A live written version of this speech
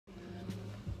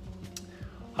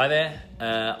Hi there,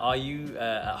 are you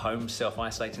at home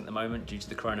self-isolating at the moment due to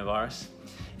the coronavirus?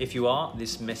 If you are,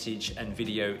 this message and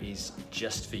video is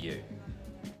just for you.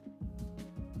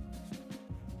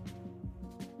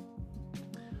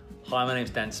 Hi, my name is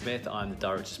Dan Smith. I'm the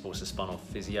Director of Sports and Spinal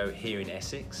Physio here in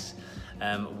Essex.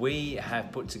 We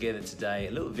have put together today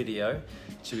a little video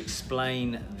to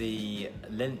explain the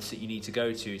lengths that you need to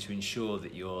go to ensure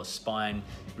that your spine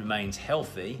remains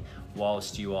healthy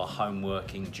whilst you are home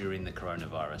working during the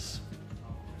coronavirus.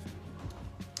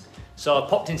 So I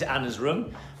popped into Anna's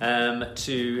room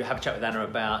to have a chat with Anna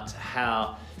about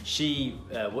how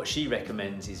what she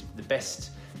recommends is the best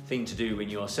thing to do when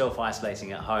you're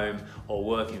self-isolating at home or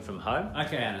working from home.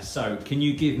 Okay, Anna, so can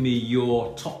you give me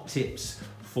your top tips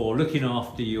for looking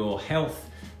after your health,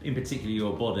 in particular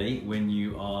your body, when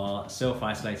you are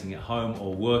self-isolating at home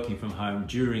or working from home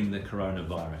during the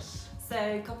coronavirus? So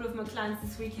a couple of my clients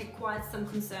this week had quite some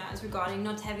concerns regarding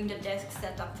not having the desk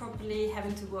set up properly,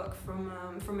 having to work from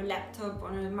a laptop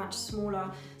on a much smaller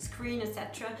screen,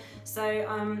 etc. So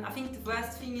I think the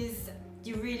first thing is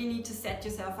you really need to set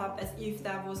yourself up as if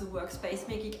that was a workspace,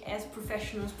 make it as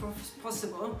professional as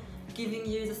possible, giving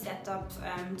you the setup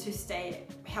to stay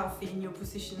healthy in your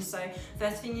position. So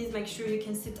first thing is make sure you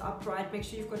can sit upright, make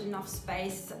sure you've got enough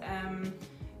space,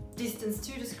 distance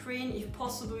to the screen. If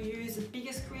possible, use a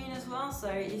bigger screen as well. So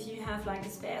if you have like a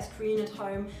spare screen at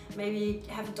home, maybe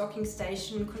have a docking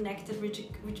station connected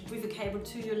with a cable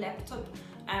to your laptop,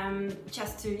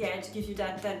 just to give you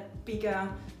that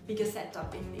bigger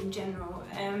setup in general.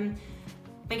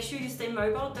 Make sure you stay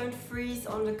mobile. Don't freeze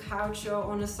on the couch or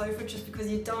on a sofa just because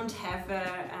you don't have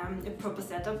a proper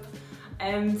setup.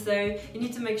 So you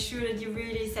need to make sure that you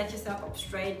really set yourself up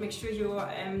straight. Make sure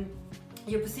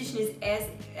your position is as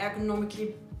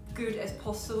ergonomically good as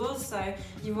possible. So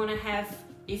you want to have,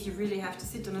 if you really have to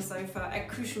sit on a sofa, a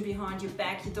cushion behind your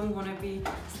back. You don't want to be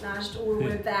slouched all the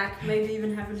way back. Maybe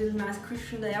even have a little nice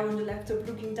cushion there on the laptop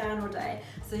looking down all day.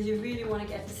 So you really want to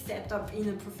get the setup in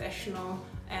a professional,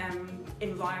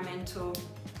 environmental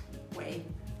way.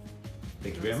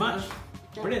 Thank you very much.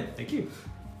 Brilliant, thank you.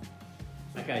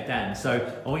 Okay, Dan,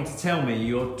 so I want you to tell me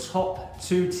your top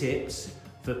 2 tips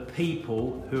for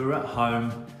people who are at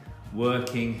home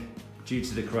working due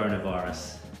to the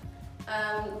coronavirus.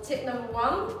 Tip number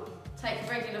 1, take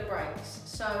regular breaks.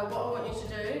 So what I want you to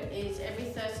do is every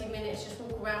 30 minutes just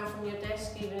walk around from your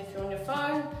desk, even if you're on your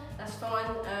phone, that's fine.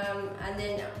 And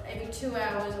then every 2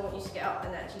 hours I want you to get up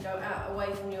and actually go out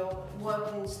away from your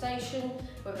working station,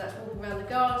 whether that's walking around the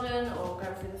garden or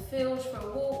going through the fields for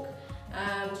a walk.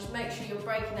 Just make sure you're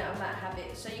breaking out of that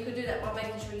habit. So you can do that by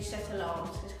making sure you set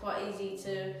alarms. It's quite easy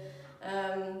to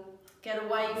get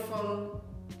away from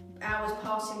hours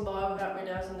passing by without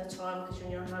realising the time because you're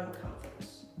in your home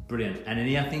comforts. Brilliant. And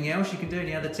anything else you can do?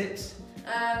 Any other tips?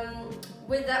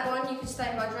 With that one, you can stay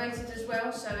hydrated as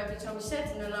well. So every time you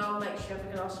set an alarm, make sure you have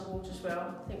a glass of water as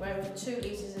well. I think we're aiming for 2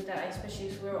 litres a day, especially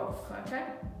if we're off, okay?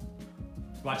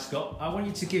 Right, Scott, I want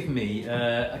you to give me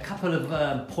a couple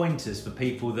of pointers for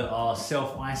people that are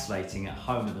self-isolating at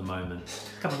home at the moment.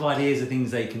 A couple of ideas of things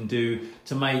they can do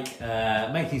to make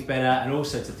things better and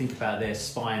also to think about their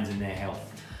spines and their health.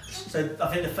 So I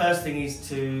think the first thing is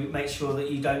to make sure that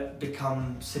you don't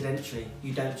become sedentary.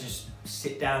 You don't just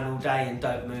sit down all day and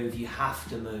don't move. You have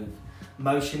to move.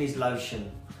 Motion is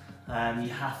lotion. You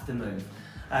have to move.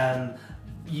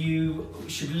 You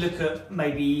should look at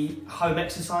maybe home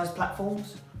exercise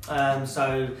platforms.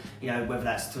 So, whether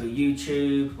that's through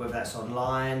YouTube, whether that's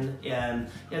online,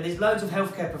 there's loads of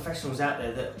healthcare professionals out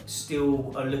there that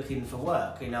still are looking for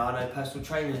work. I know personal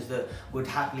trainers that would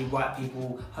happily write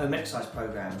people home exercise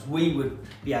programs. We would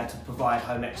be able to provide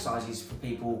home exercises for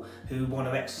people who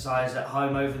want to exercise at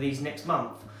home over these next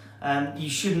month. You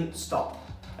shouldn't stop.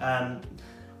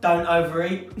 Don't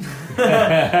overeat,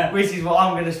 which is what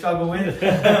I'm going to struggle with.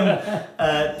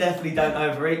 Definitely don't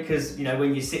overeat because,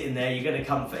 when you're sitting there, you're going to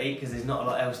comfort eat because there's not a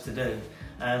lot else to do.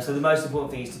 So the most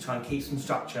important thing is to try and keep some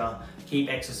structure, keep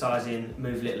exercising,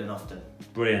 move little and often.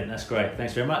 Brilliant, that's great.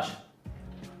 Thanks very much.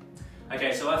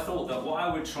 Okay, so I thought that what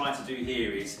I would try to do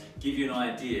here is give you an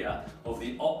idea of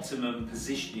the optimum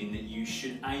positioning that you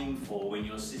should aim for when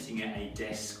you're sitting at a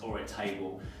desk or a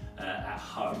table at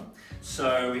home.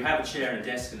 So we have a chair and a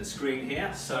desk and a screen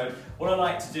here. So what I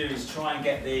like to do is try and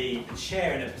get the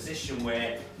chair in a position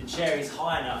where the chair is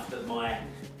high enough that my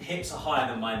hips are higher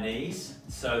than my knees,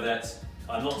 so that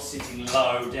I'm not sitting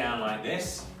low down like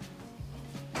this.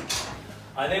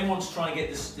 I then want to try and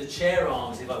get the chair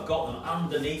arms, if I've got them,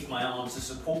 underneath my arms to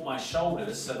support my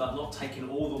shoulders so that I'm not taking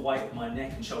all the weight of my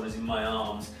neck and shoulders in my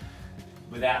arms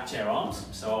without chair arms,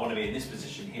 so I want to be in this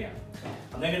position here.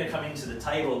 I'm then going to come into the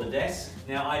table or the desk.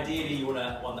 Now ideally you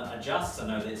want one that adjusts. I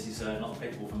know this is not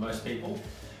applicable for most people,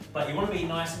 but you want to be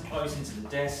nice and close into the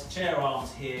desk, chair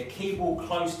arms here, keyboard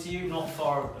close to you, not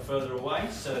further away,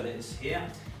 so that it's here.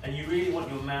 And you really want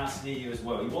your mouse near you as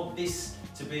well. You want this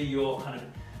to be your kind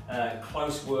of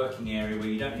close working area where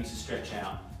you don't need to stretch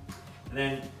out. And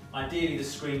then ideally the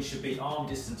screen should be arm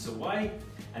distance away,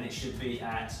 and it should be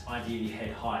at ideally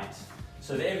head height.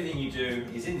 So that everything you do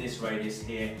is in this radius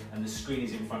here and the screen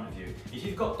is in front of you. If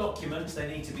you've got documents, they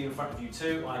need to be in front of you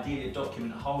too. Ideally a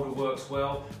document holder works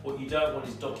well. What you don't want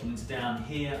is documents down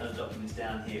here and documents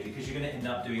down here, because you're going to end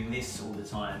up doing this all the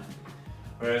time.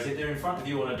 Whereas if they're in front of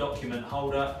you on a document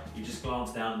holder, you just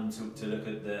glance down to look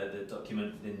at the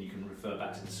document, then you can refer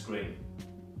back to the screen.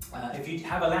 If you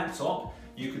have a laptop,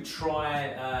 you could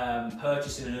try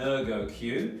purchasing an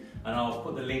ErgoQ, and I'll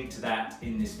put the link to that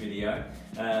in this video.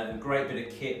 A great bit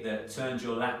of kit that turns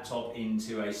your laptop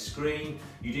into a screen.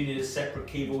 You do need a separate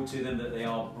keyboard to them, but they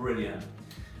are brilliant.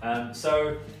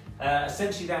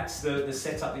 Essentially that's the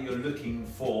setup that you're looking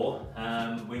for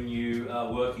when you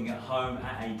are working at home,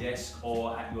 at a desk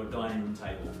or at your dining room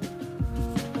table.